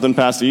Then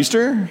past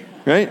Easter,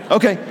 right?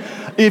 Okay.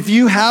 If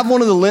you have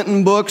one of the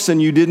Lenten books and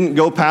you didn't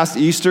go past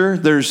Easter,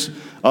 there's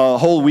a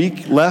whole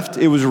week left.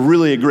 It was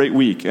really a great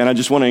week, and I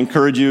just want to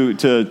encourage you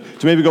to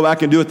maybe go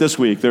back and do it this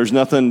week. There's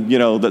nothing,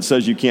 that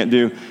says you can't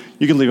do.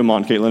 You can leave them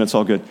on, Caitlin. It's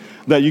all good.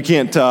 That you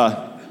can't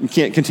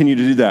continue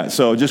to do that.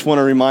 So just want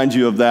to remind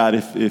you of that.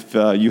 If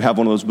you have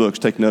one of those books,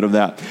 take note of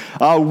that.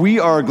 We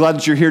are glad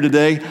that you're here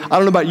today. I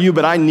don't know about you,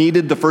 but I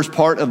needed the first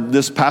part of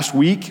this past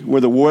week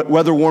where the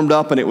weather warmed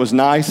up and it was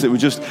nice. It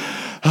was just,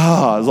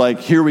 I was like,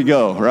 here we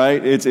go,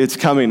 right? It's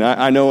coming.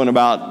 I know in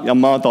about a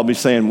month I'll be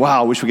saying,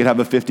 wow, I wish we could have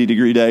a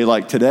 50-degree day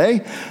like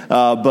today.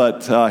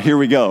 But here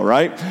we go,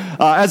 right?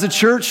 As a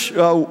church,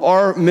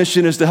 our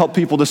mission is to help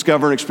people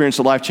discover and experience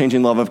the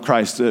life-changing love of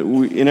Christ.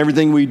 In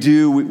everything we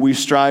do, we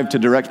strive to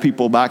direct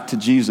people back to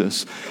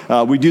Jesus.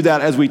 We do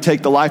that as we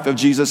take the life of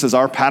Jesus as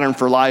our pattern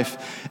for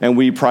life, and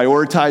we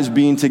prioritize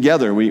being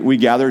together. We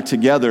gather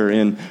together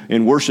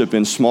in worship,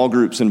 in small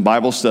groups, in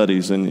Bible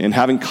studies, and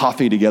having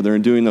coffee together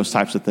and doing those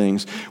types of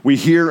things. We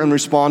hear and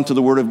respond to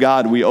the Word of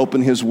God. We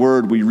open His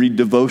Word. We read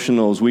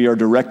devotionals. We are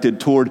directed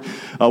toward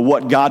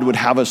what God would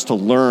have us to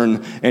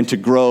learn and to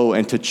grow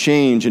and to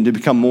change and to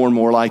become more and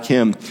more like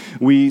Him.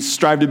 We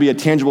strive to be a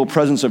tangible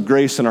presence of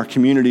grace in our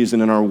communities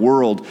and in our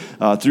world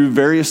through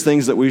various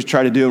things that we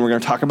try to do, and we're going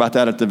to talk about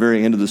that at the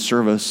very end of the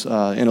service in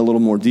a little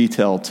more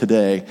detail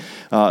today.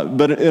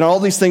 But in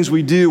all these things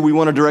we do, we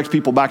want to direct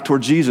people back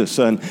toward Jesus,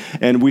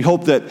 and we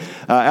hope that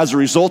as a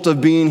result of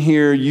being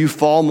here, you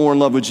fall more in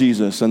love with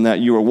Jesus and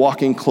that you are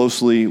walking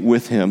closely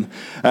with Him.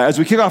 As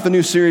we kick off a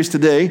new series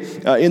today,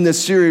 in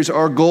this series,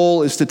 our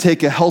goal is to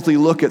take a healthy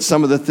look at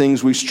some of the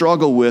things we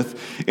struggle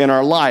with in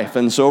our life.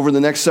 And so over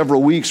the next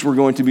several weeks, we're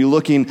going to be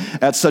looking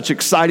at such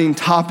exciting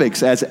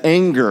topics as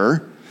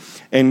anger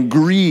and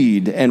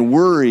greed and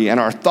worry and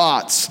our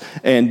thoughts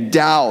and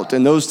doubt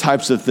and those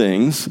types of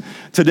things.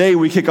 Today,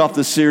 we kick off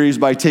the series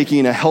by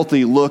taking a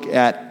healthy look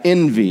at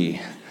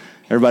envy.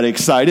 Everybody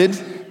excited?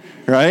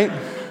 Right?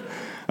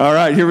 All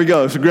right, here we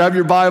go. So grab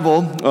your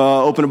Bible,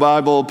 open a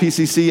Bible,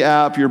 PCC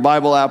app, your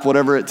Bible app,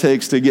 whatever it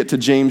takes to get to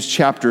James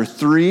chapter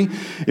 3.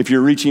 If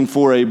you're reaching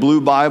for a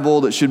blue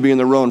Bible that should be in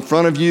the row in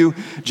front of you,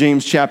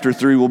 James chapter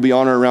 3 will be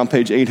on or around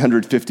page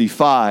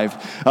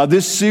 855.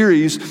 This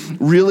series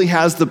really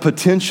has the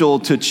potential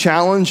to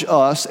challenge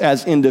us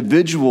as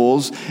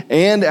individuals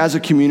and as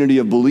a community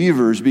of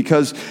believers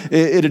because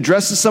it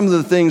addresses some of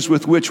the things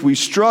with which we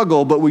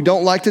struggle, but we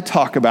don't like to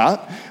talk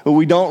about, but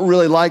we don't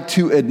really like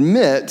to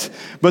admit,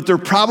 but they're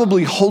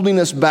probably holding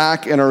us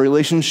back in our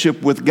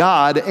relationship with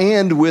God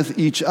and with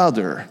each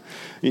other.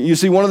 You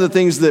see, one of the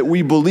things that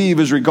we believe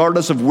is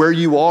regardless of where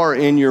you are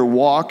in your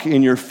walk,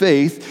 in your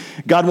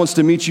faith, God wants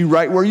to meet you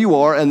right where you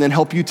are and then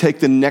help you take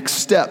the next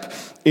step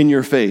in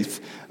your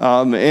faith.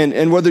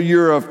 And whether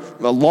you're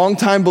a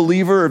longtime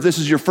believer, or if this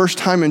is your first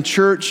time in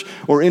church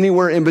or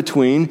anywhere in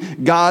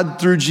between, God,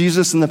 through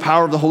Jesus and the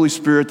power of the Holy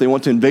Spirit, they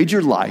want to invade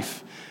your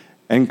life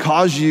and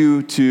cause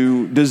you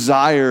to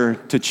desire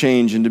to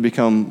change and to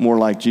become more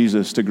like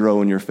Jesus, to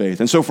grow in your faith.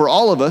 And so for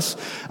all of us,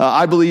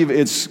 I believe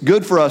it's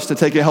good for us to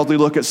take a healthy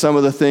look at some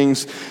of the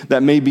things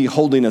that may be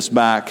holding us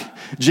back.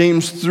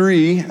 James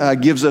 3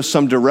 gives us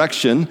some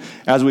direction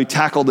as we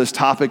tackle this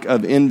topic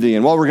of envy.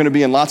 And while we're going to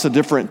be in lots of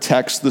different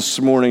texts this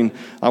morning,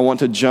 I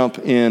want to jump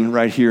in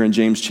right here in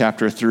James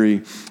chapter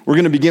 3. We're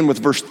going to begin with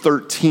verse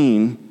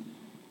 13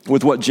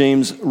 with what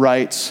James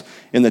writes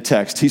in the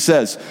text. He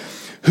says,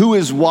 "Who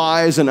is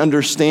wise and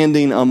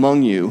understanding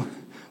among you?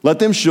 Let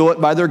them show it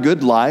by their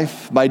good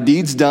life, by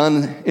deeds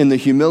done in the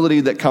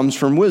humility that comes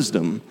from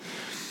wisdom.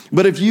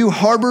 But if you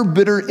harbor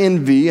bitter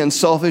envy and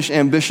selfish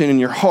ambition in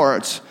your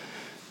hearts,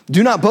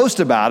 do not boast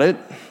about it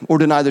or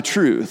deny the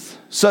truth.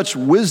 Such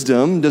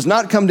wisdom does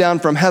not come down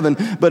from heaven,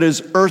 but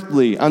is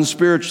earthly,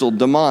 unspiritual,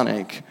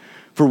 demonic.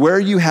 For where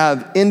you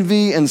have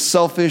envy and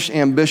selfish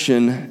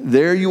ambition,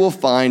 there you will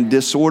find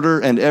disorder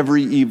and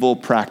every evil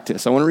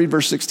practice." I want to read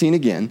verse 16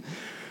 again.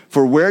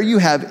 "For where you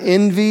have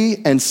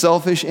envy and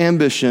selfish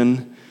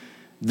ambition,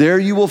 there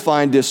you will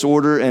find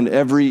disorder and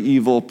every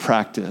evil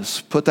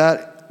practice." Put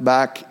that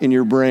back in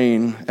your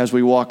brain as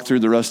we walk through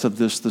the rest of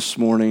this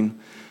morning.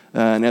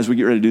 And as we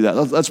get ready to do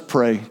that, let's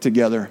pray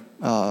together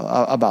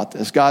about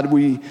this. God,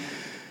 we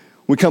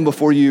come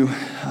before you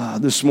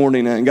this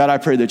morning. And God, I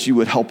pray that you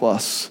would help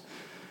us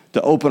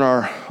to open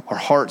our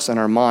hearts and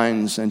our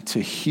minds and to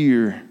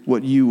hear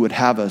what you would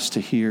have us to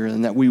hear,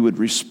 and that we would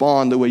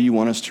respond the way you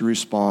want us to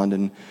respond,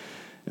 and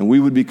we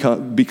would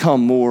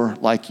become more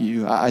like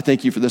you. I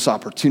thank you for this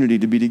opportunity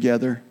to be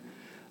together.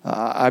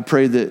 I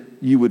pray that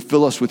you would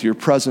fill us with your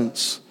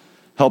presence,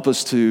 help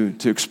us to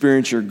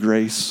experience your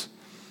grace.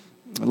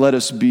 Let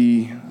us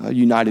be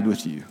united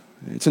with you.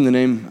 It's in the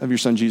name of your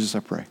Son, Jesus, I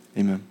pray.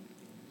 Amen.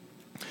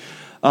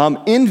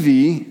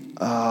 Envy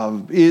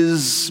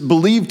is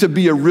believed to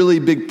be a really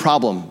big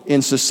problem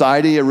in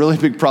society, a really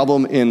big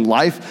problem in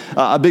life,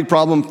 a big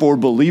problem for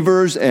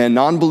believers and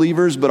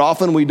non-believers, but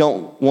often we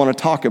don't want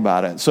to talk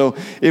about it. So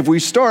if we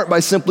start by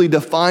simply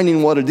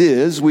defining what it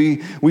is,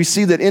 we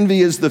see that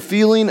envy is the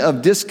feeling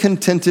of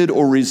discontented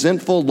or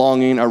resentful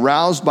longing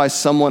aroused by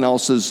someone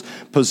else's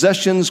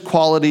possessions,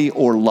 quality,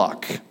 or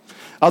luck.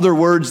 Other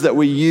words that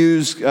we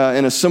use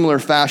in a similar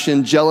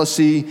fashion: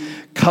 jealousy,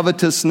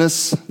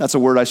 covetousness, that's a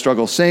word I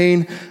struggle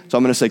saying, so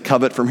I'm going to say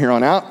covet from here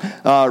on out,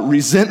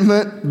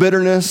 resentment,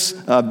 bitterness,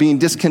 being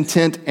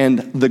discontent,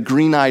 and the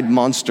green-eyed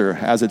monster,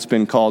 as it's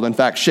been called. In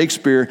fact,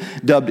 Shakespeare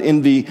dubbed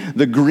envy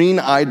the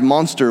green-eyed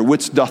monster,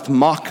 which doth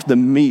mock the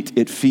meat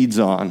it feeds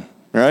on.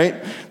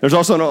 Right? There's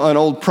also an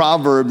old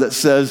proverb that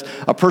says,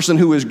 a person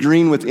who is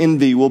green with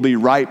envy will be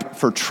ripe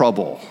for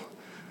trouble.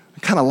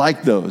 Kind of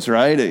like those,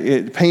 right?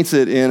 It paints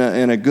it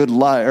in a good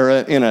light, or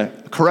in a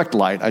correct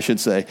light, I should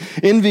say.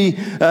 Envy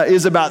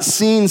is about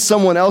seeing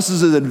someone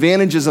else's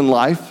advantages in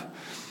life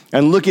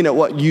and looking at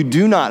what you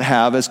do not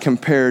have as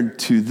compared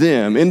to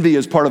them. Envy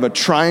is part of a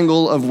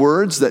triangle of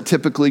words that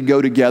typically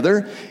go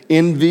together: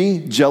 envy,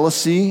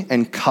 jealousy,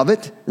 and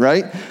covet,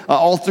 right?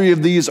 All three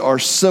of these are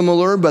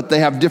similar, but they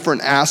have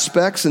different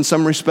aspects in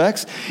some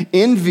respects.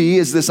 Envy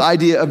is this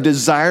idea of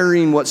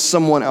desiring what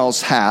someone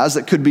else has.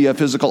 That could be a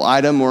physical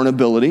item or an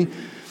ability.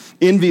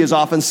 Envy is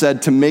often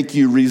said to make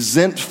you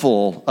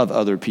resentful of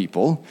other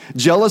people.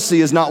 Jealousy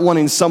is not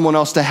wanting someone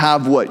else to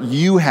have what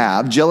you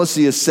have.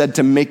 Jealousy is said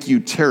to make you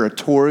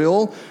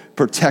territorial,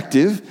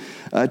 protective.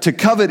 To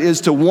covet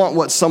is to want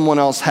what someone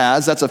else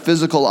has. That's a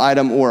physical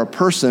item or a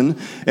person.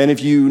 And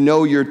if you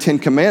know your 10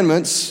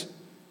 commandments,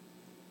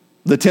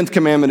 the 10th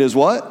commandment is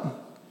what?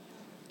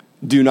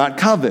 Do not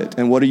covet.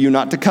 And what are you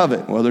not to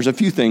covet? Well, there's a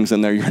few things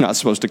in there you're not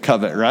supposed to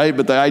covet, right?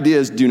 But the idea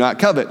is do not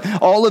covet.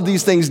 All of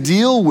these things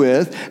deal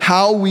with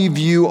how we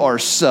view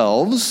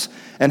ourselves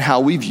and how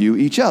we view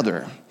each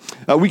other.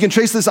 We can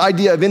trace this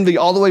idea of envy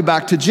all the way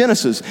back to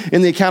Genesis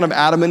in the account of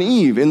Adam and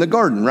Eve in the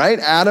garden, right?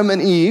 Adam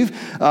and Eve,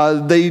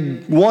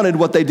 they wanted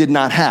what they did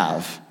not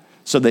have.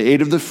 So they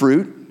ate of the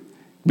fruit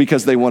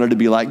because they wanted to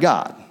be like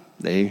God.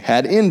 They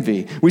had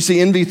envy. We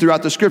see envy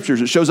throughout the scriptures.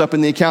 It shows up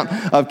in the account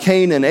of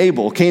Cain and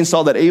Abel. Cain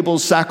saw that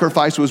Abel's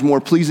sacrifice was more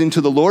pleasing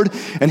to the Lord,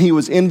 and he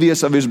was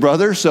envious of his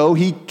brother, so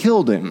he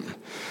killed him.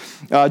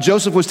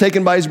 Joseph was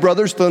taken by his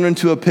brothers, thrown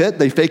into a pit.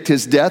 They faked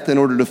his death in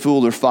order to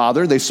fool their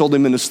father. They sold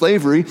him into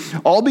slavery,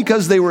 all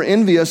because they were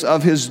envious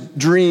of his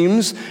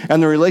dreams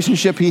and the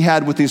relationship he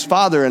had with his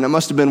father, and it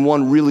must have been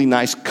one really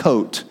nice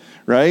coat,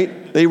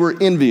 right? They were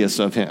envious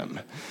of him.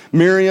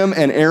 Miriam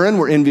and Aaron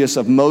were envious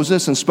of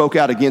Moses and spoke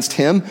out against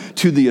him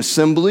to the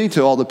assembly,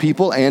 to all the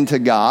people, and to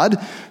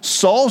God.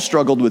 Saul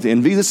struggled with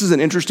envy. This is an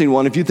interesting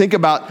one. If you think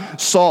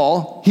about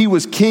Saul, he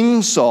was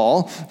King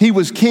Saul. He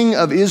was king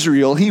of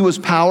Israel. He was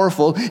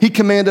powerful. He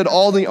commanded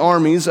all the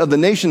armies of the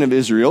nation of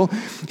Israel.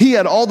 He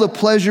had all the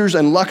pleasures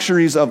and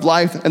luxuries of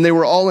life, and they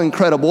were all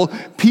incredible.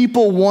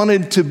 People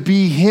wanted to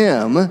be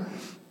him,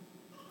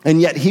 and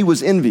yet he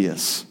was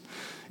envious.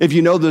 If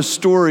you know the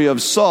story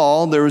of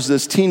Saul, there was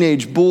this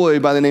teenage boy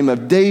by the name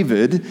of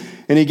David,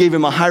 and he gave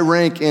him a high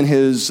rank in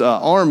his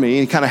army.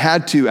 He kind of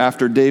had to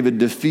after David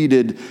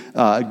defeated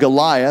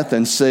Goliath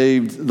and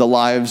saved the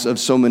lives of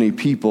so many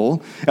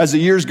people. As the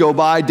years go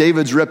by,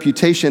 David's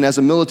reputation as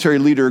a military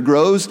leader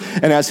grows,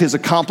 and as his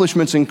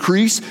accomplishments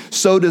increase,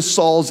 so does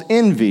Saul's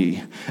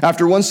envy.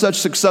 After one such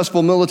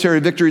successful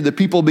military victory, the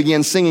people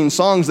began singing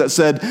songs that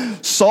said,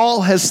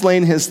 "Saul has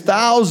slain his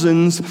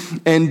thousands,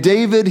 and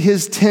David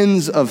his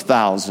tens of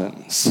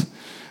thousands."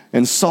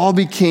 And Saul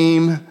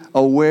became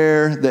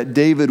aware that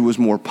David was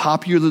more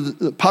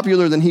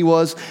popular than he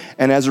was,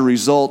 and as a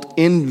result,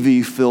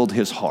 envy filled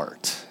his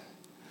heart.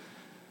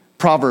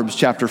 Proverbs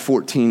chapter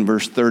 14,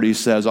 verse 30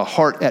 says, "A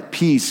heart at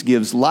peace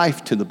gives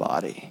life to the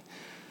body,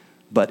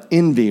 but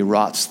envy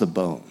rots the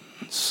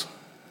bones."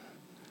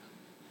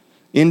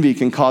 Envy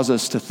can cause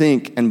us to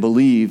think and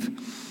believe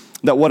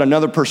that what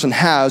another person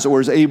has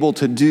or is able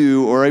to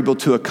do or able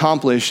to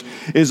accomplish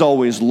is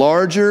always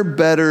larger,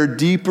 better,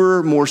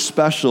 deeper, more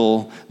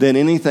special than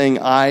anything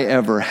I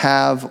ever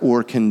have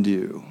or can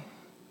do.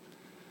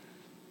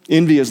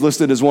 Envy is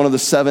listed as one of the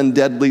 7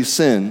 deadly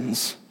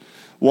sins.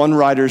 One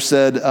writer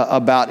said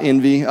about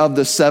envy, of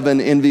the 7,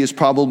 envy is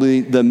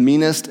probably the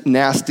meanest,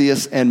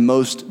 nastiest, and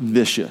most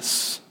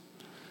vicious.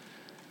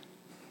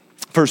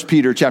 1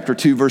 Peter chapter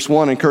 2, verse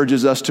 1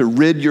 encourages us to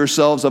rid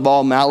yourselves of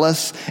all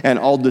malice and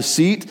all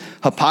deceit,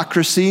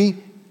 hypocrisy,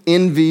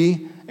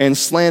 envy, and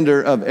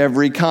slander of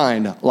every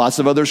kind. Lots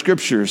of other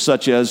scriptures,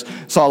 such as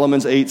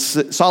Solomon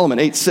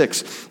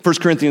 8:6,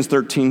 1 Corinthians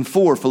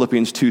 13:4,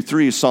 Philippians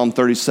 2:3, Psalm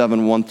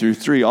 37, 1 through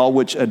 3, all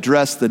which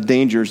address the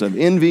dangers of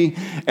envy.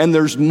 And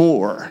there's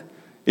more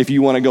if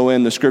you want to go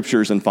in the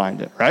scriptures and find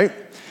it, right?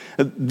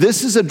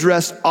 This is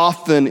addressed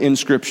often in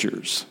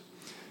scriptures.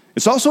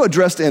 It's also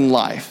addressed in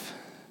life.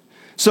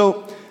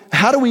 So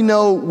how do we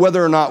know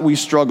whether or not we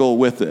struggle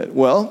with it?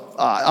 Well,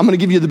 I'm going to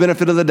give you the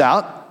benefit of the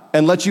doubt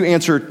and let you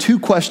answer 2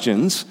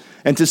 questions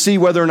and to see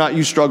whether or not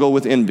you struggle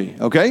with envy,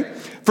 okay?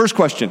 First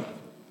question,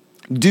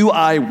 do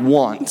I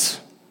want?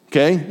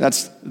 Okay,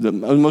 that's the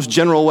most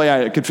general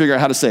way I could figure out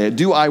how to say it.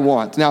 Do I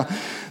want? Now,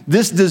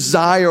 this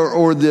desire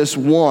or this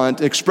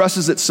want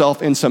expresses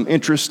itself in some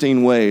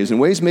interesting ways, in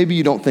ways maybe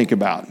you don't think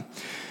about.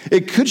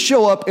 It could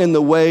show up in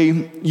the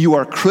way you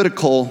are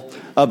critical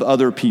of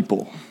other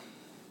people.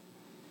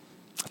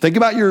 Think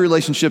about your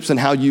relationships and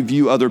how you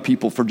view other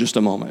people for just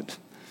a moment.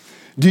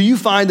 Do you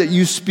find that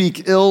you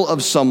speak ill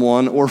of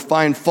someone or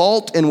find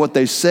fault in what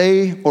they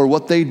say or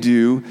what they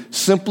do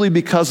simply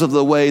because of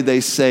the way they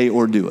say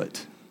or do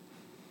it?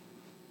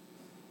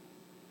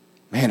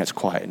 Man, it's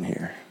quiet in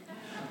here.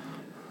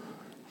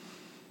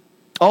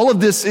 All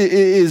of this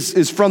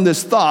is from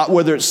this thought,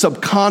 whether it's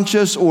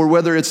subconscious or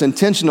whether it's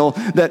intentional,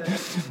 that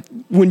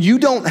when you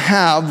don't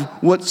have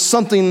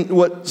something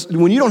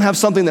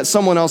that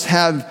someone else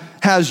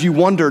has, you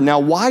wonder, now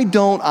why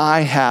don't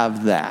I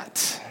have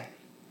that?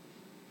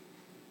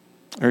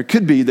 Or it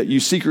could be that you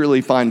secretly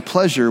find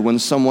pleasure when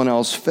someone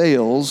else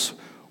fails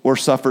or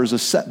suffers a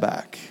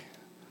setback.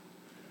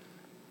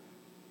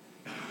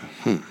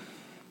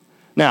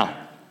 Now,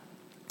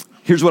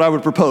 here's what I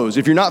would propose.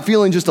 If you're not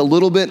feeling just a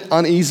little bit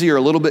uneasy or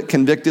a little bit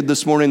convicted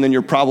this morning, then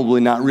you're probably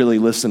not really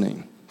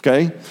listening,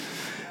 okay?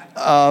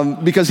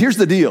 Because here's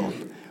the deal.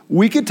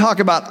 We could talk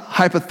about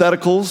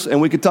hypotheticals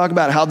and we could talk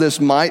about how this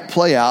might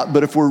play out,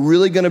 but if we're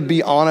really going to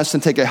be honest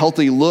and take a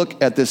healthy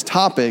look at this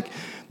topic,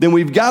 then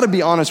we've got to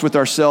be honest with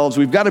ourselves.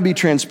 We've got to be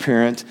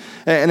transparent.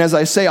 And as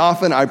I say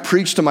often, I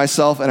preach to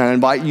myself and I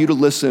invite you to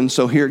listen,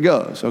 so here it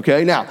goes,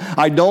 okay? Now,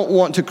 I don't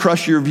want to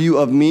crush your view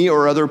of me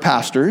or other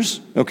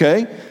pastors,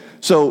 okay?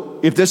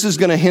 So if this is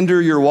going to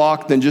hinder your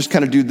walk, then just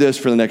kind of do this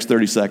for the next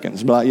 30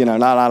 seconds. But,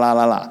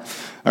 All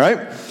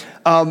right?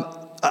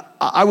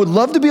 I would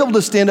love to be able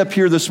to stand up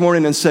here this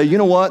morning and say, you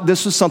know what?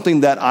 This is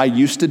something that I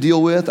used to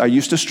deal with, I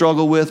used to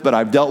struggle with, but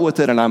I've dealt with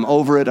it and I'm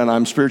over it and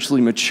I'm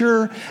spiritually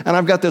mature and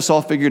I've got this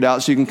all figured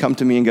out so you can come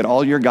to me and get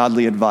all your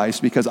godly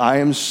advice because I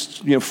am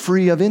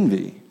free of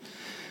envy.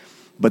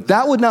 But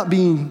that would not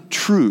be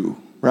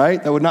true,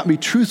 right? That would not be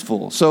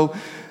truthful. So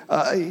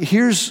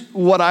here's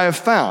what I have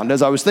found.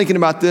 As I was thinking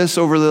about this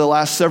over the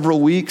last several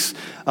weeks,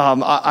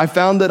 I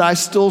found that I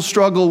still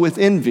struggle with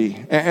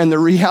envy. And the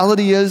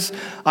reality is,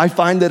 I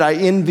find that I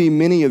envy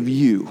many of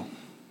you,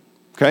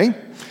 okay?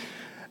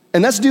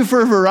 And that's due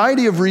for a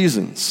variety of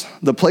reasons.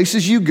 The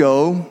places you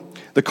go,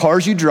 the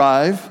cars you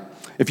drive.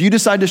 If you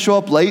decide to show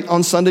up late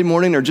on Sunday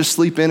morning or just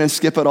sleep in and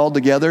skip it all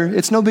together,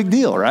 it's no big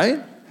deal,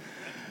 right?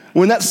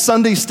 When that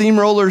Sunday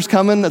steamroller's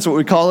coming, that's what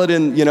we call it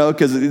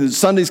because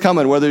Sunday's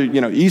coming, whether,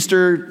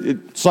 Easter,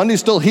 Sunday's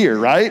still here,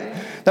 right?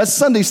 That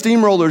Sunday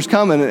steamroller's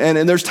coming,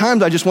 and there's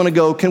times I just want to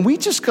go, can we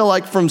just go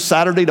like from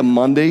Saturday to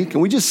Monday?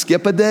 Can we just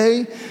skip a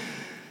day?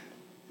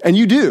 And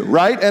you do,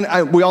 right?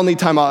 And we all need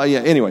time out,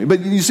 anyway. But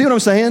you see what I'm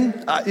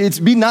saying?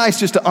 It'd be nice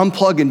just to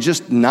unplug and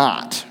just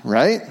not,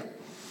 right?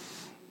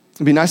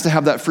 It'd be nice to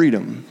have that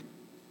freedom.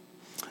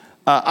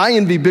 I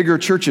envy bigger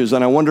churches,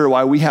 and I wonder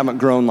why we haven't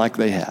grown like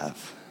they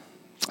have.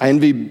 I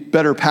envy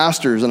better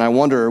pastors, and I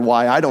wonder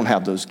why I don't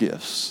have those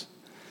gifts.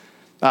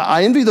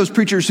 I envy those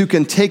preachers who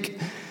can take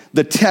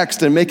the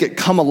text and make it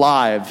come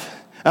alive.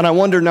 And I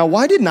wonder, now,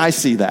 why didn't I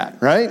see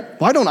that, right?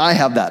 Why don't I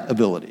have that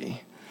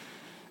ability?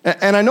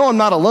 And I know I'm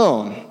not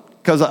alone,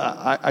 because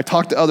I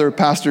talk to other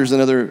pastors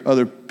and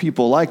other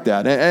people like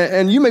that.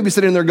 And you may be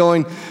sitting there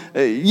going,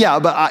 yeah,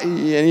 but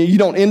you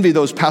don't envy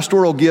those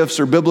pastoral gifts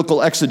or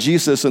biblical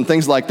exegesis and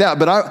things like that.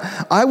 But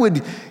I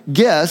would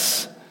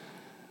guess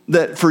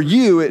that for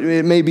you,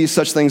 it may be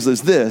such things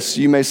as this.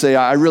 You may say,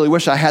 I really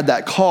wish I had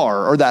that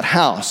car or that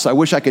house. I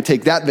wish I could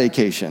take that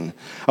vacation.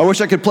 I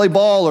wish I could play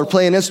ball or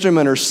play an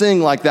instrument or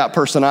sing like that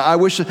person. I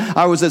wish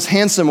I was as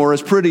handsome or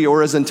as pretty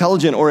or as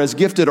intelligent or as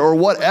gifted or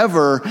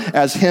whatever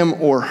as him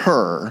or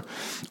her.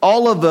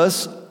 All of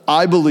us,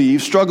 I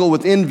believe, struggle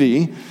with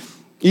envy,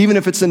 even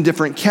if it's in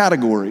different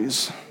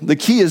categories. The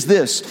key is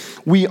this: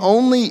 we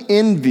only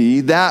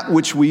envy that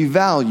which we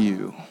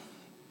value.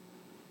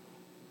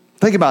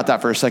 Think about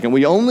that for a second.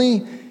 We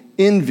only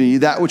envy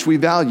that which we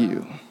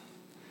value.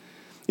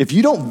 If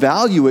you don't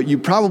value it, you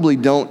probably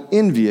don't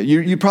envy it.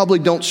 You probably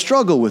don't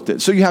struggle with it.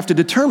 So you have to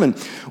determine,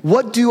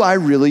 what do I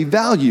really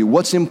value?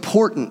 What's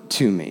important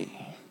to me?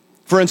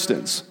 For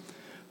instance,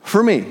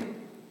 for me,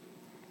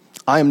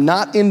 I am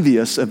not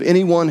envious of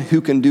anyone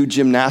who can do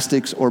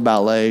gymnastics or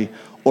ballet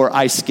or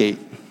ice skate.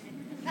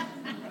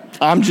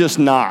 I'm just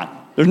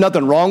not. There's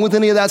nothing wrong with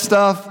any of that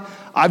stuff.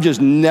 I've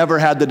just never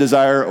had the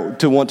desire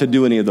to want to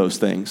do any of those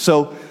things.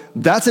 So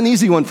that's an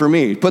easy one for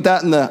me. Put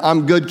that in the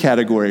I'm good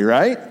category,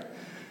 right?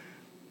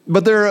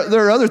 But there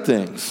are other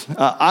things.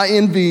 I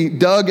envy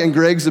Doug and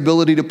Greg's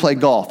ability to play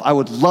golf. I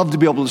would love to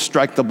be able to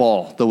strike the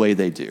ball the way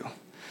they do.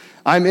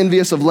 I'm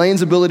envious of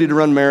Lane's ability to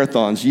run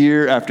marathons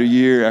year after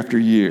year after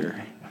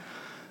year.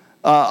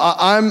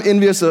 I'm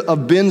envious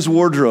of Ben's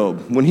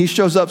wardrobe. When he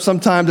shows up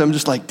sometimes, I'm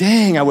just like,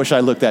 dang, I wish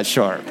I looked that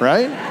sharp,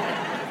 right?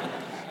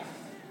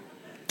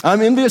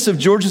 I'm envious of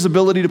George's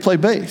ability to play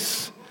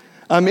bass.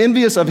 I'm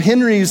envious of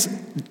Henry's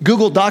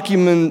Google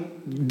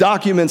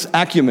documents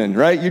acumen,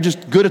 right? You're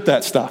just good at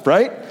that stuff,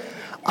 right?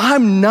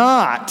 I'm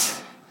not.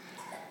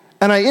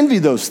 And I envy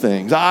those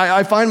things.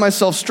 I find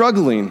myself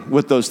struggling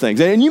with those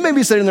things. And you may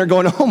be sitting there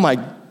going, oh my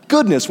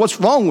goodness, what's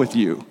wrong with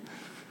you?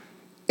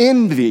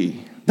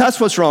 Envy. That's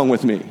what's wrong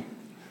with me.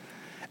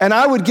 And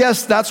I would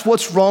guess that's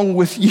what's wrong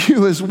with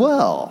you as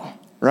well,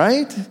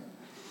 right?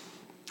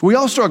 We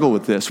all struggle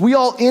with this. We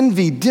all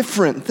envy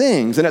different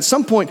things. And at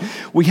some point,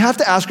 we have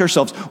to ask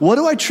ourselves, what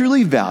do I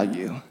truly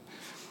value?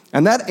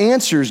 And that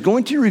answer is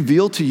going to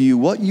reveal to you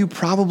what you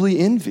probably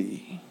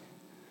envy.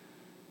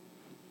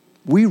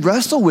 We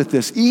wrestle with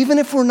this even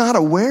if we're not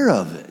aware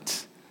of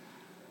it.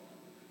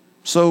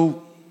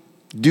 So,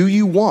 do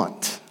you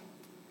want?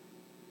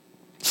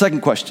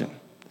 Second question,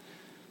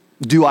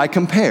 do I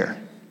compare?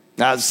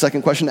 That's the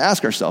second question to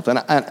ask ourselves. And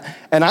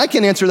I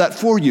can answer that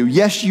for you.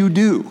 Yes, you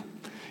do.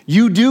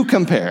 You do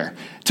compare.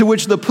 To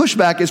which the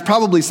pushback is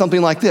probably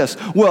something like this.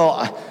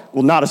 Well,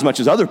 not as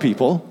much as other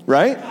people,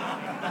 right?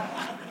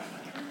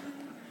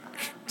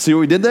 See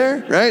what we did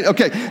there, right?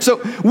 Okay,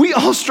 so we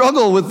all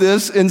struggle with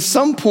this in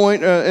some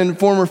point in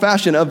form or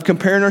fashion of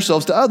comparing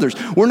ourselves to others.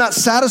 We're not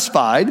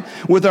satisfied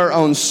with our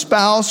own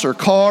spouse or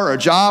car or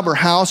job or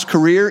house,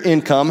 career,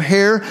 income,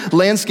 hair,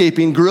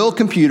 landscaping, grill,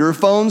 computer,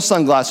 phone,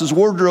 sunglasses,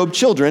 wardrobe,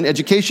 children,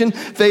 education,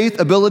 faith,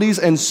 abilities,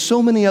 and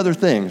so many other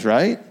things,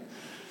 right?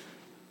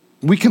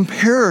 We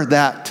compare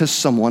that to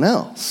someone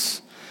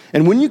else.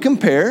 And when you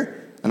compare,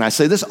 and I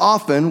say this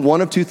often, one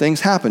of two things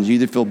happens. You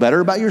either feel better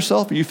about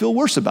yourself or you feel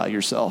worse about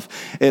yourself.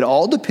 It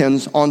all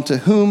depends on to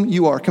whom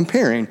you are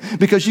comparing,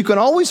 because you can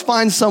always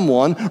find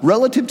someone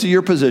relative to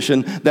your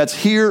position that's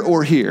here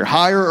or here,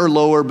 higher or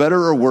lower,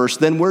 better or worse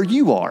than where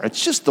you are.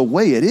 It's just the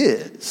way it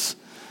is.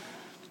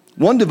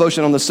 One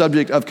devotion on the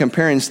subject of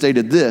comparing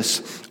stated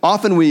this: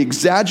 often we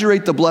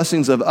exaggerate the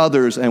blessings of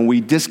others and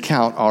we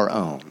discount our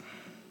own.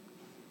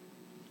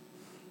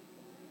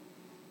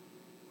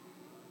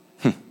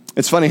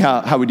 It's funny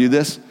how we do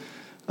this.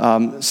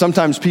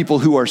 Sometimes people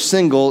who are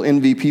single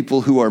envy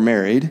people who are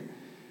married.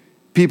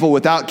 People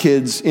without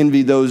kids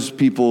envy those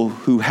people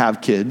who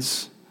have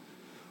kids.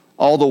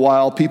 All the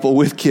while, people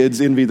with kids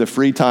envy the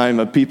free time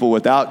of people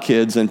without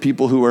kids, and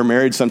people who are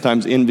married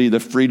sometimes envy the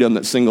freedom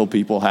that single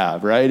people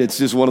have, right? It's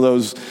just one of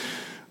those,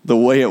 the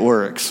way it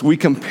works. We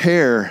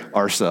compare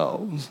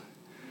ourselves.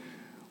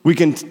 We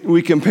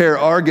compare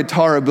our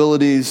guitar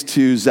abilities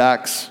to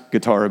Zach's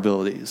guitar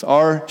abilities,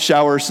 our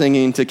shower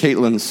singing to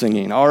Caitlin's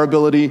singing, our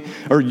ability,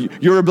 or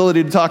your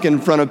ability to talk in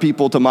front of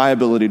people to my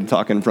ability to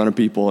talk in front of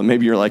people. And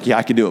maybe you're like, yeah,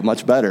 I could do it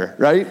much better,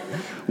 right?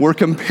 We're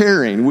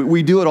comparing.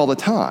 We do it all the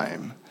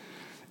time.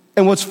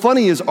 And what's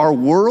funny is our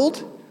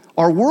world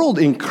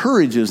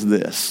encourages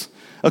this.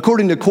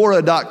 According to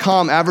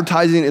Quora.com,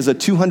 advertising is a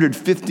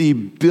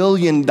 $250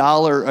 billion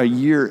a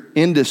year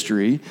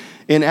industry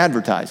in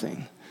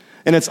advertising.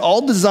 And it's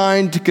all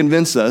designed to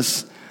convince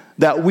us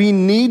that we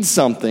need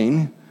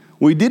something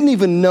we didn't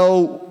even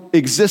know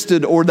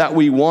existed or that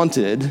we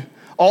wanted,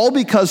 all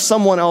because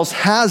someone else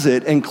has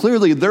it and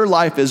clearly their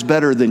life is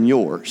better than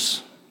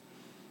yours.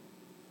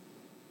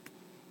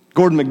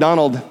 Gordon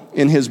MacDonald,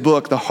 in his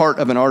book, The Heart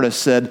of an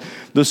Artist, said,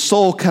 "The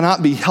soul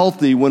cannot be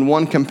healthy when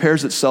one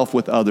compares itself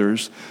with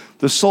others.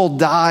 The soul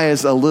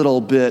dies a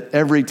little bit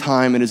every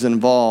time it is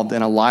involved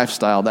in a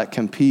lifestyle that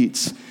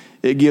competes.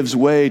 It gives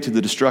way to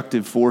the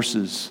destructive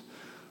forces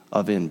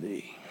of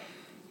envy."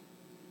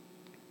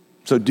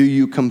 So do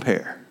you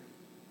compare?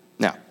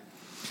 Now,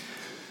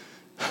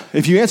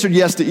 if you answered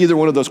yes to either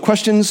one of those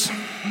questions,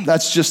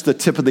 that's just the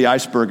tip of the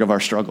iceberg of our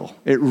struggle.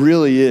 It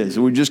really is.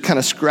 We just kind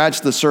of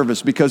scratched the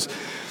surface, because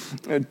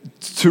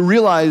to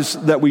realize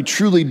that we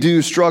truly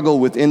do struggle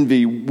with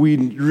envy, we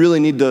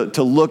really need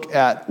to look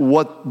at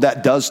what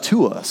that does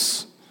to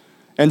us.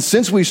 And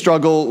since we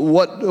struggle,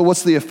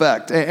 what's the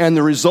effect? And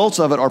the results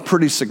of it are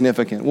pretty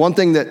significant. One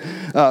thing that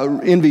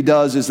envy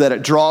does is that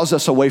it draws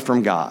us away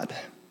from God.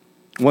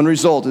 One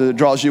result is it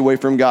draws you away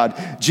from God.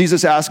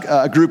 Jesus asked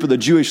a group of the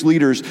Jewish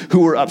leaders who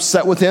were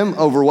upset with him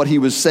over what he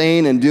was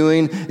saying and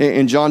doing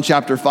in John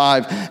chapter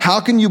 5, "How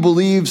can you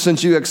believe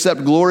since you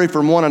accept glory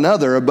from one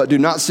another, but do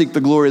not seek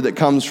the glory that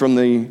comes from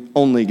the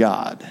only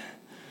God?"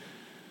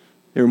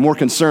 They were more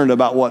concerned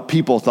about what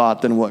people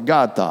thought than what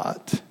God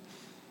thought.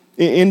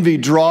 Envy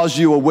draws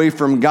you away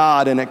from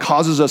God, and it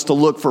causes us to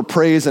look for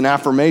praise and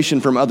affirmation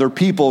from other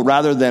people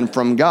rather than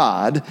from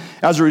God.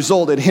 As a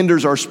result, it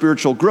hinders our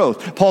spiritual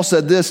growth. Paul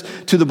said this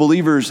to the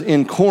believers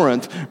in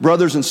Corinth: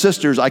 "Brothers and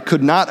sisters, I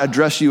could not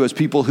address you as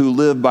people who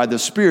live by the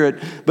Spirit,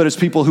 but as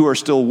people who are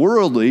still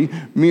worldly,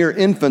 mere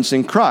infants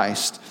in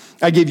Christ.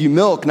 I gave you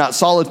milk, not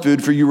solid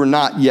food, for you were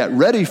not yet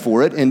ready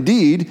for it.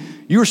 Indeed,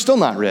 you are still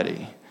not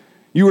ready.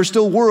 You are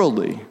still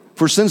worldly.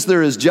 For since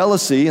there is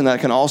jealousy," and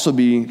that can also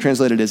be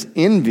translated as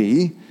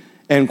envy,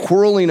 "and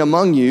quarreling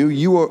among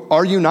you,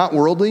 are you not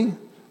worldly?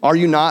 Are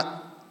you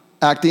not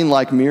acting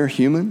like mere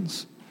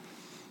humans?"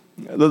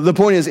 The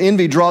point is,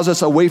 envy draws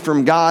us away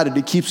from God, and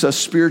it keeps us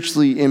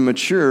spiritually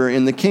immature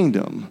in the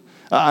kingdom.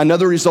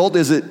 Another result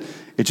is it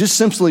just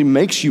simply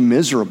makes you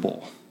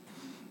miserable.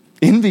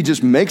 Envy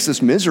just makes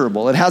us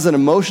miserable. It has an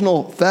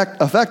emotional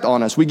effect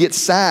on us. We get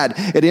sad.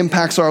 It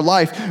impacts our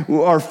life.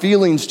 Our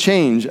feelings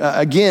change.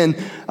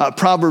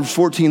 Proverbs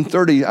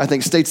 14:30, I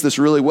think, states this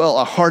really well.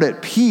 A heart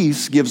at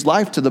peace gives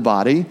life to the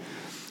body,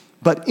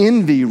 but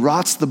envy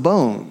rots the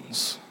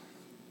bones.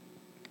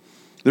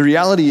 The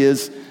reality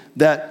is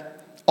that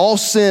all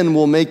sin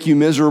will make you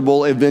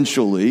miserable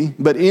eventually,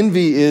 but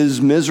envy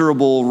is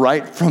miserable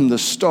right from the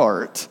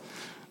start.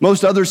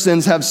 Most other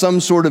sins have some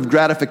sort of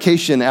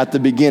gratification at the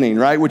beginning,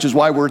 right? Which is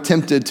why we're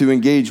tempted to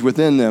engage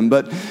within them.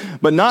 But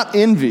not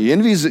envy.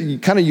 Envy is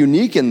kind of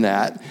unique in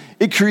that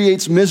it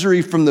creates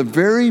misery from the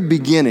very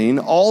beginning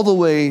all the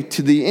way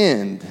to the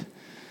end.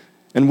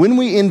 And when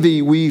we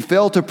envy, we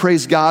fail to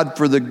praise God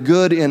for the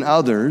good in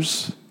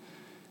others,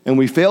 and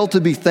we fail to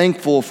be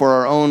thankful for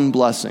our own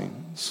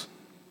blessings.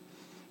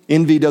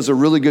 Envy does a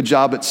really good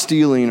job at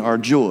stealing our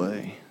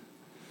joy.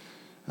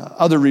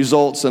 Other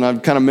results, and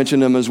I've kind of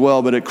mentioned them as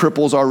well, but it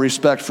cripples our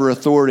respect for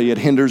authority. It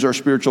hinders our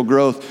spiritual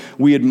growth.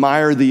 We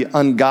admire the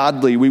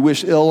ungodly. We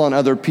wish ill on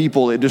other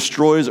people. It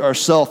destroys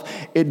ourselves.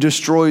 It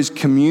destroys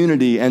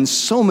community and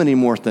so many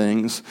more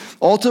things.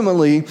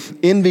 Ultimately,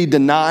 envy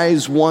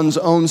denies one's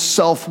own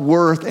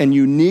self-worth and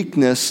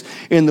uniqueness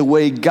in the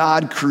way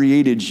God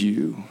created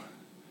you.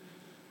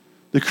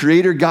 The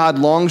Creator God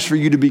longs for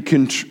you to be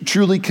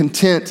truly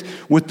content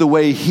with the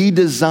way He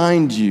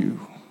designed you,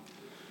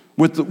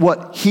 with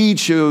what He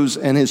chose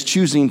and is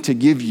choosing to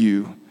give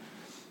you.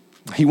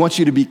 He wants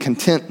you to be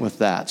content with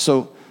that.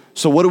 So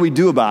what do we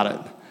do about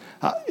it?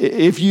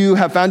 If you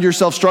have found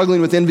yourself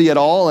struggling with envy at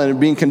all and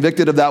being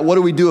convicted of that, what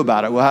do we do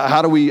about it?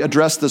 How do we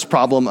address this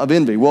problem of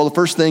envy? Well, the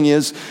first thing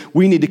is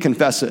we need to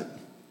confess it.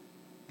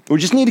 We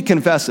just need to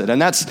confess it. And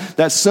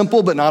that's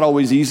simple, but not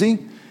always easy.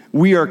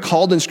 We are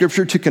called in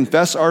Scripture to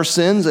confess our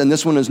sins, and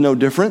this one is no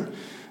different.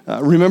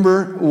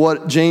 Remember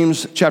what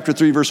James chapter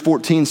 3, verse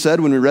 14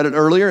 said when we read it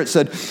earlier? It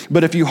said,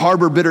 "But if you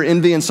harbor bitter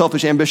envy and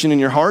selfish ambition in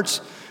your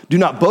hearts, do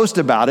not boast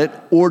about it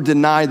or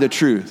deny the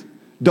truth."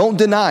 Don't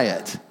deny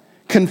it.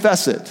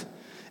 Confess it.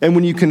 And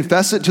when you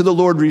confess it to the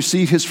Lord,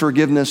 receive His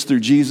forgiveness through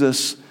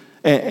Jesus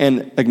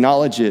and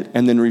acknowledge it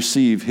and then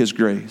receive His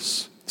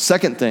grace.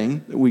 Second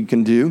thing that we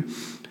can do,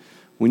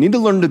 we need to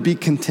learn to be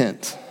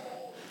content.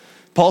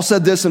 Paul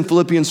said this in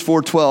Philippians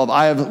 4:12,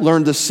 "I have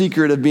learned the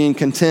secret of being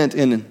content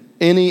in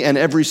any and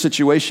every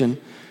situation,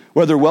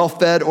 whether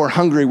well-fed or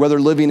hungry, whether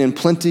living in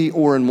plenty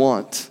or in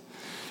want."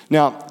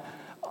 Now,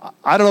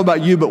 I don't know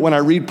about you, but when I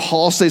read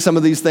Paul say some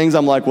of these things,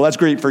 I'm like, well, that's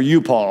great for you,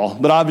 Paul,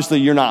 but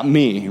obviously you're not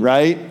me,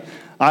 right?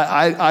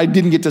 I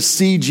didn't get to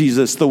see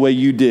Jesus the way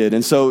you did.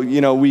 And so,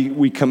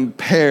 we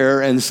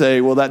compare and say,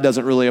 well, that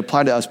doesn't really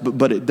apply to us,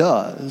 but it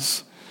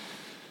does.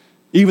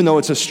 Even though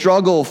it's a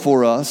struggle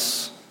for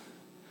us,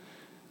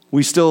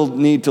 we still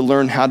need to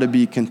learn how to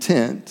be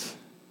content.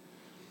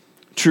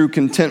 True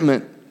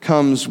contentment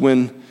comes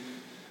when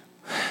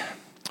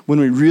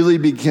we really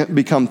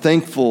become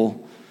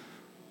thankful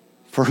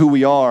for who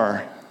we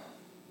are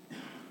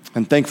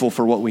and thankful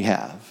for what we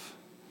have.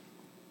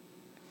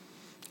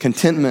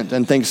 Contentment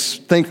and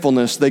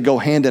thankfulness, they go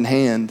hand in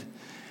hand,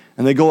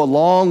 and they go a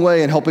long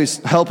way in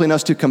helping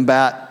us to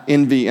combat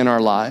envy in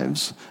our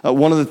lives.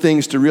 One of the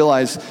things to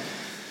realize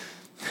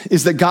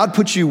is that God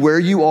put you where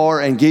you are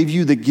and gave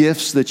you the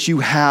gifts that you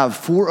have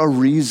for a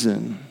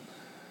reason.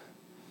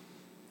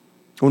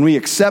 When we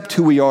accept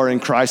who we are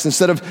in Christ,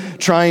 instead of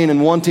trying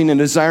and wanting and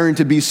desiring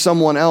to be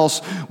someone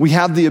else, we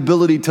have the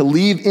ability to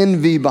leave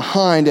envy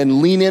behind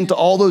and lean into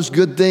all those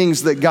good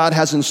things that God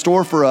has in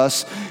store for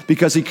us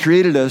because He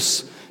created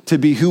us to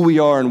be who we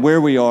are and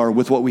where we are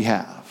with what we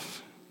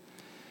have.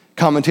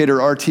 Commentator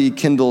R.T.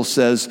 Kendall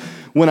says,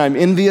 "When I'm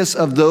envious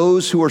of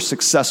those who are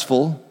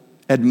successful,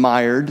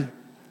 admired,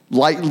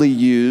 lightly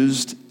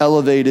used,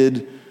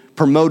 elevated,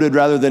 promoted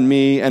rather than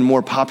me, and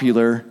more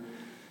popular,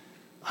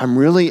 I'm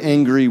really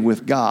angry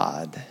with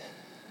God."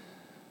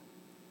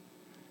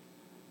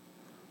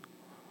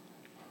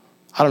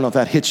 I don't know if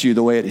that hits you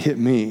the way it hit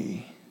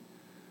me.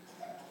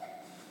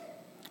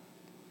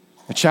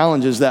 The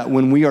challenge is that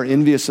when we are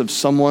envious of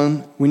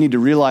someone, we need to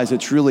realize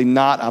it's really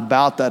not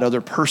about that other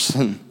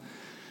person.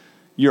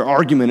 Your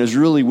argument is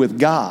really with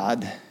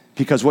God,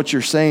 because what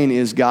you're saying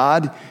is,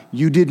 God,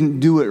 you didn't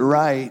do it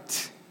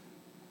right.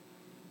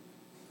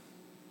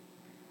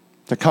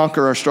 To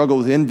conquer our struggle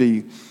with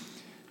envy,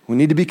 we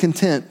need to be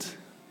content.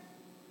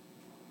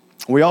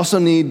 We also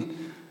need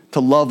to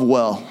love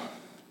well.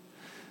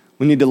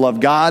 We need to love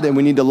God and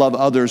we need to love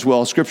others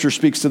well. Scripture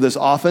speaks to this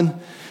often.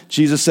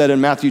 Jesus said in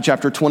Matthew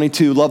chapter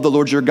 22, "Love the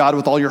Lord your God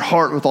with all your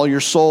heart, with all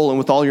your soul, and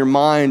with all your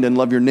mind, and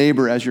love your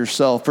neighbor as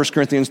yourself." 1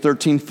 Corinthians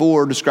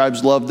 13:4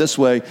 describes love this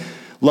way.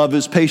 Love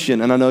is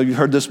patient, and I know you've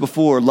heard this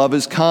before. Love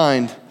is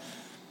kind.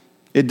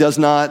 It does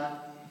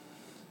not...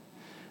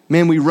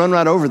 Man, we run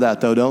right over that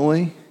though, don't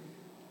we?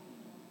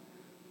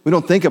 We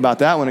don't think about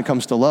that when it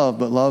comes to love,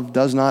 but love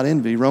does not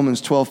envy.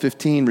 Romans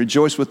 12:15,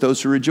 "Rejoice with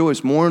those who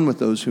rejoice, mourn with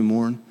those who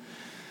mourn."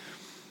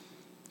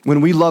 When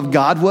we love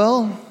God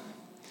well,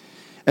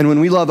 and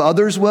when we love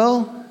others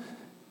well,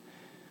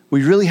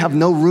 we really have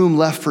no room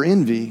left for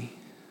envy.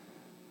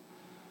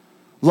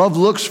 Love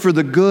looks for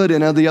the good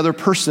in the other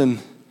person,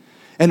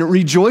 and it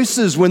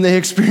rejoices when they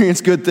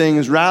experience good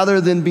things rather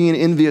than being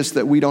envious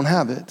that we don't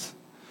have it.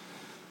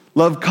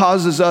 Love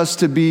causes us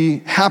to be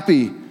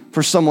happy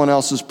for someone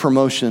else's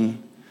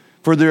promotion,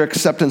 for their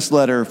acceptance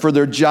letter, for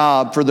their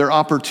job, for their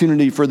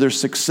opportunity, for their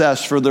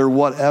success, for their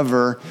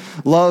whatever.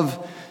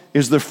 Love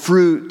is the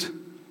fruit.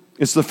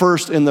 It's the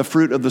first in the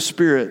fruit of the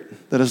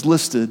Spirit that is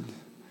listed.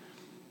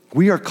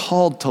 We are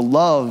called to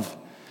love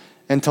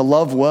and to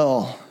love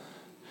well.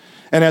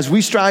 And as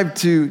we strive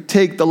to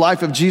take the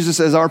life of Jesus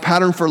as our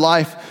pattern for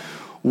life,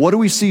 what do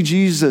we see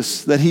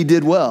Jesus that he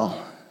did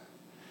well?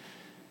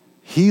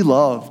 He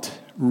loved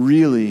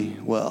really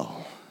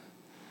well.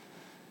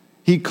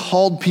 He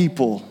called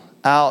people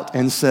out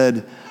and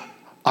said,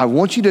 I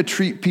want you to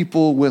treat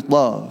people with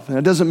love. And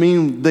it doesn't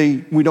mean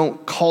we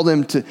don't call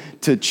them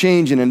to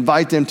change and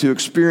invite them to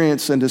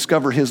experience and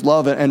discover his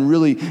love and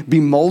really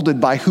be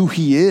molded by who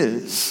he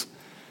is.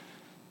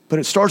 But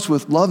it starts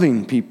with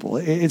loving people.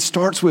 It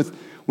starts with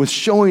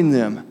showing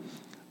them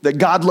that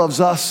God loves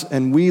us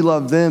and we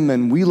love them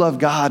and we love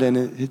God. And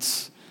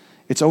it's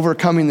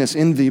overcoming this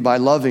envy by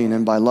loving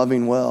and by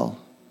loving well.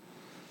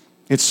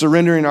 It's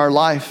surrendering our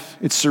life.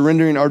 It's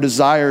surrendering our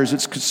desires.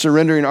 It's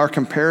surrendering our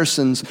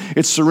comparisons.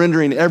 It's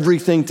surrendering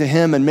everything to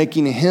him and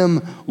making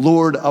him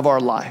Lord of our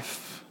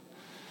life.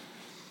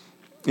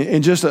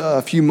 In just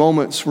a few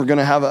moments, we're going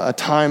to have a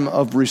time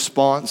of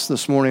response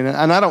this morning.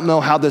 And I don't know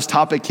how this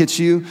topic hits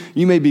you.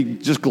 You may be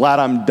just glad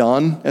I'm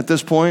done at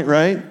this point,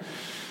 right?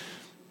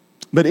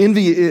 But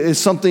envy is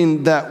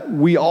something that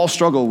we all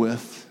struggle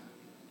with.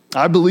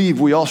 I believe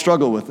we all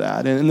struggle with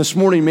that. And this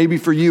morning, maybe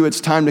for you,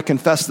 it's time to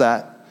confess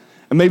that.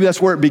 And maybe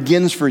that's where it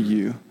begins for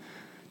you,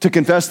 to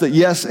confess that,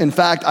 yes, in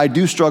fact, I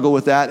do struggle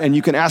with that. And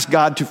you can ask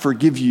God to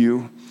forgive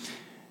you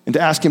and to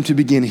ask him to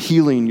begin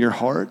healing your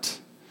heart.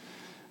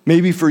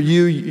 Maybe for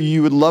you,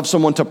 you would love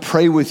someone to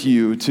pray with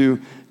you, to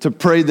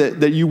pray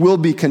that you will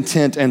be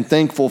content and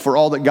thankful for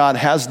all that God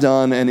has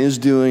done and is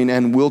doing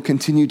and will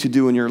continue to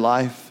do in your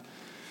life.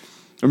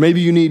 Or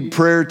maybe you need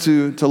prayer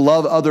to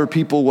love other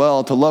people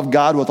well, to love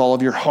God with all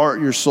of your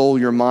heart, your soul,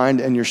 your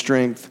mind, and your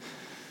strength,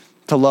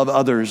 to love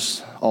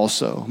others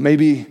also.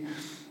 Maybe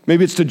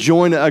it's to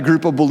join a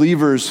group of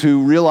believers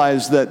who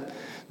realize that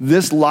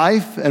this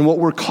life and what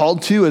we're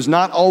called to is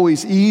not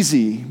always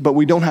easy, but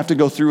we don't have to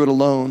go through it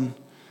alone.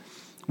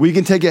 We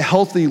can take a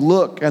healthy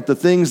look at the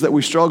things that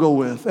we struggle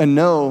with and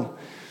know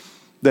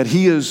that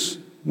he is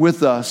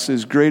with us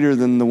is greater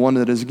than the one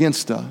that is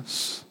against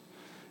us.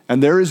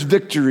 And there is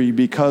victory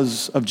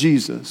because of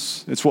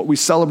Jesus. It's what we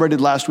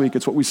celebrated last week.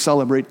 It's what we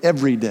celebrate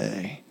every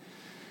day,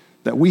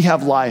 that we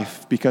have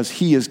life because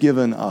he has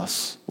given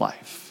us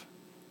life.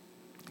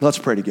 Let's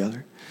pray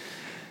together.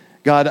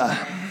 God,